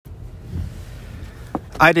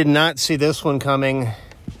I did not see this one coming.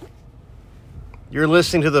 You're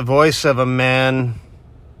listening to the voice of a man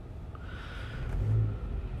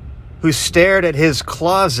who stared at his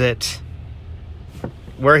closet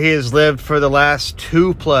where he has lived for the last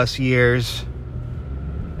 2+ years,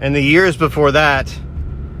 and the years before that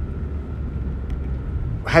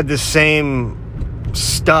had the same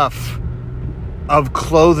stuff of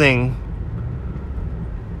clothing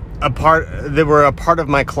that were a part of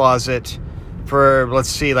my closet for, let's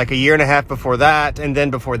see, like a year and a half before that, and then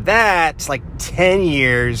before that, it's like 10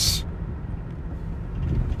 years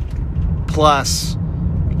plus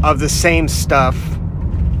of the same stuff.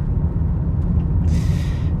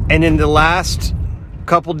 And in the last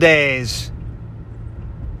couple days,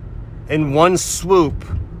 in one swoop,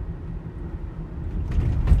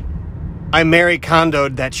 I Marie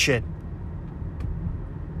Kondo'd that shit.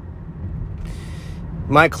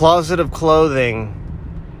 My closet of clothing,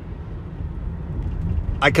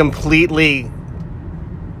 I completely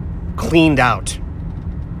cleaned out.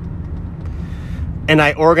 And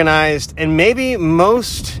I organized, and maybe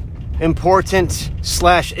most important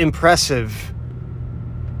 / impressive,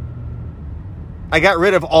 I got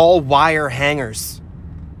rid of all wire hangers.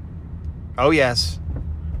 Oh yes.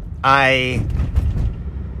 I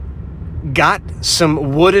got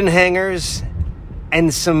some wooden hangers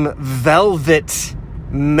and some velvet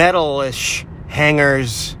metalish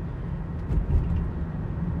hangers.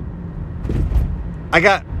 I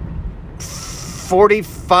got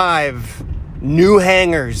 45 new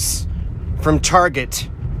hangers from Target.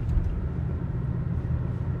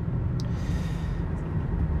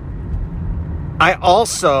 I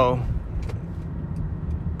also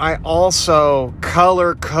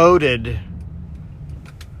color-coded.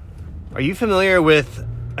 Are you familiar with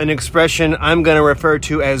an expression I'm going to refer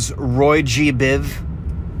to as Roy G. Biv?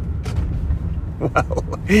 Well,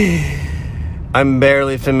 I'm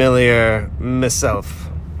barely familiar myself.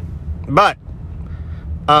 But,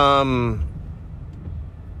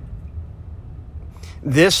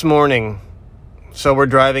 this morning, so we're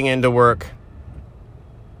driving into work,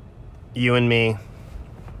 you and me.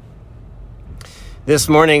 This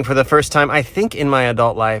morning, for the first time, I think in my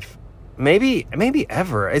adult life, maybe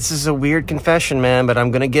ever. This is a weird confession, man, but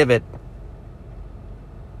I'm going to give it.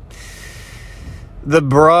 The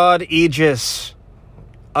broad aegis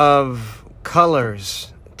of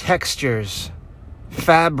colors, textures,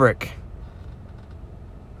 fabric,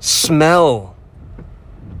 smell.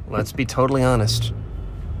 Let's be totally honest.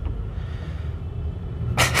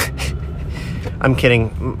 I'm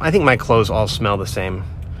kidding. I think my clothes all smell the same.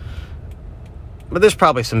 But there's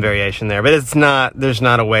probably some variation there. But there's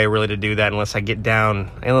not a way really to do that unless I get down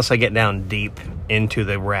deep into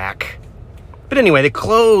the rack. But anyway, the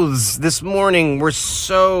clothes this morning were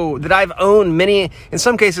that I've owned many, in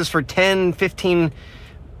some cases for 10, 15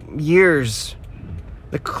 years.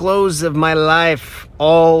 The clothes of my life,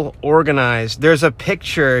 all organized. There's a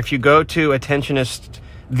picture, if you go to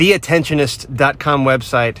theattentionist.com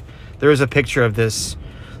website, there is a picture of this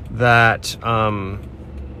that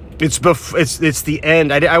it's the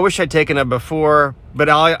end. I wish I'd taken it before, but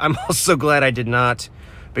I'm also glad I did not,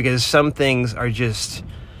 because some things are just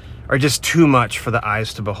too much for the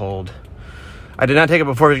eyes to behold. I did not take it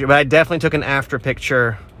before, but I definitely took an after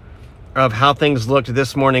picture of how things looked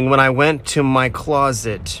this morning when I went to my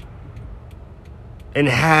closet and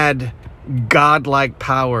had godlike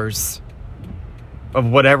powers of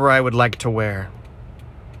whatever I would like to wear.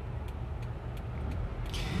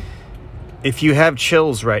 If you have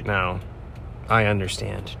chills right now, I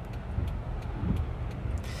understand.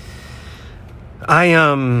 I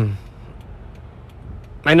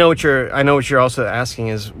know what you're also asking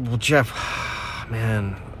is, well, Jeff,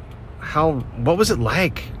 man, what was it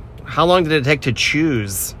like? How long did it take to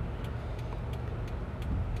choose?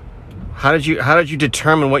 How did you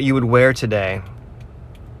determine what you would wear today?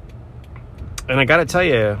 And I got to tell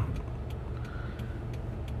you,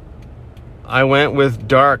 I went with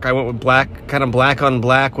dark. I went with black, kind of black on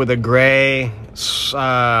black with a gray,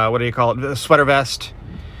 what do you call it? A sweater vest.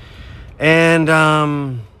 And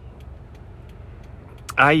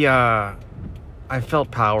I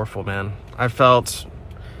felt powerful, man. I felt,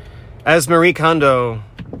 as Marie Kondo'd,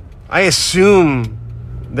 I assume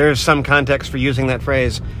there's some context for using that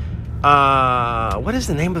phrase. What is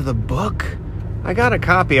the name of the book? I got a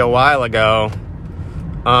copy a while ago.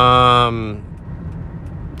 Oh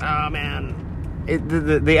man.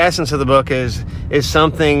 The essence of the book is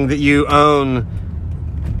something that you own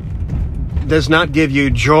does not give you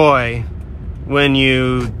joy when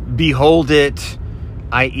you behold it,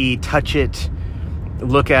 i.e. touch it,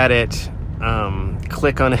 look at it,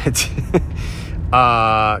 click on it,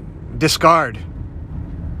 discard.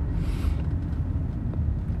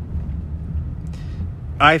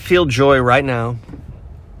 I feel joy right now.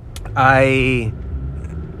 I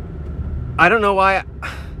don't know why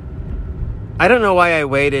I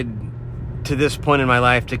waited to this point in my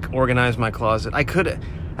life to organize my closet. I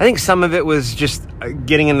think some of it was just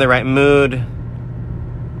getting in the right mood.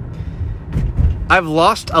 I've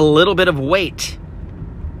lost a little bit of weight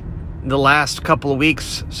the last couple of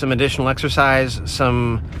weeks. Some additional exercise,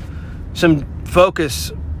 some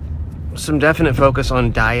focus, some definite focus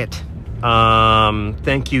on diet.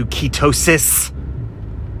 Thank you, ketosis.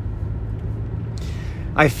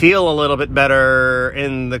 I feel a little bit better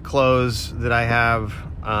in the clothes that I have.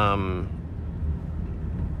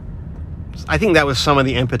 I think that was some of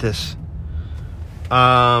the impetus.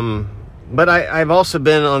 But I've also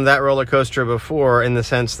been on that roller coaster before, in the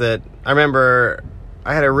sense that I remember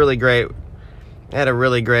I had a really great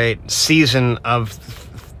season of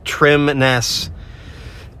trimness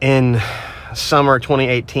in summer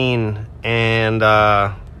 2018, and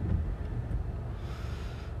I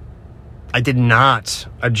did not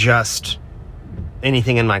adjust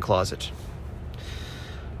anything in my closet.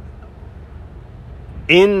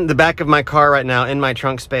 In the back of my car right now, in my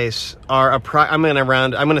trunk space, are I'm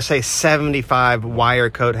going to say 75 wire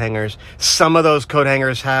coat hangers. Some of those coat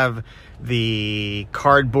hangers have the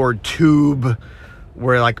cardboard tube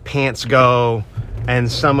where like pants go,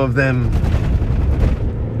 and some of them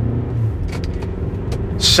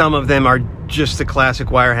are just the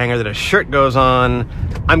classic wire hanger that a shirt goes on.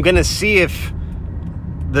 I'm going to see if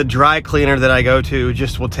the dry cleaner that I go to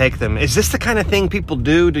just will take them. Is this the kind of thing people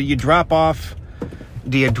do? Do you drop off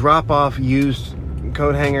used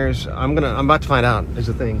coat hangers? I'm about to find out is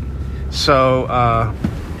the thing. So,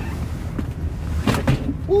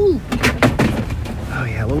 ooh. Oh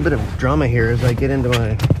yeah, a little bit of drama here as I get into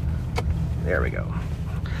there we go.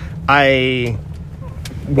 I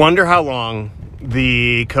wonder how long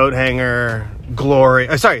the coat hanger glory,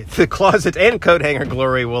 the closet and coat hanger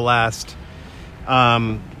glory will last.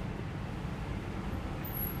 Oh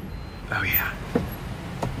yeah.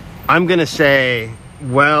 I'm going to say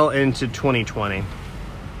well into 2020.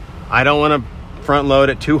 I don't want to front load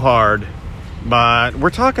it too hard, but we're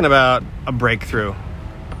talking about a breakthrough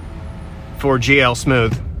for GL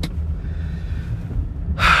Smooth.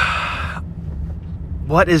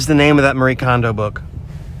 What is the name of that Marie Kondo book?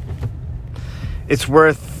 It's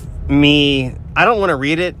worth me. I don't want to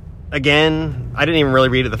read it again. I didn't even really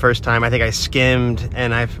read it the first time. I think I skimmed,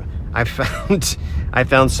 and I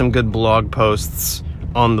found some good blog posts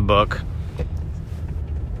on the book.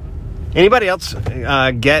 Anybody else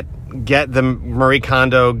get the Marie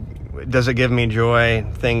Kondo does it give me joy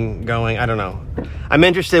thing going? I don't know. I'm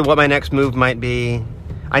interested in what my next move might be.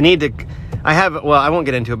 I won't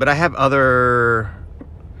get into it, but I have other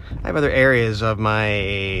areas of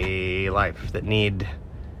my life that need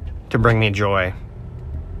to bring me joy.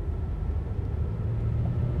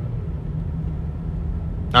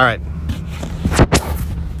 All right.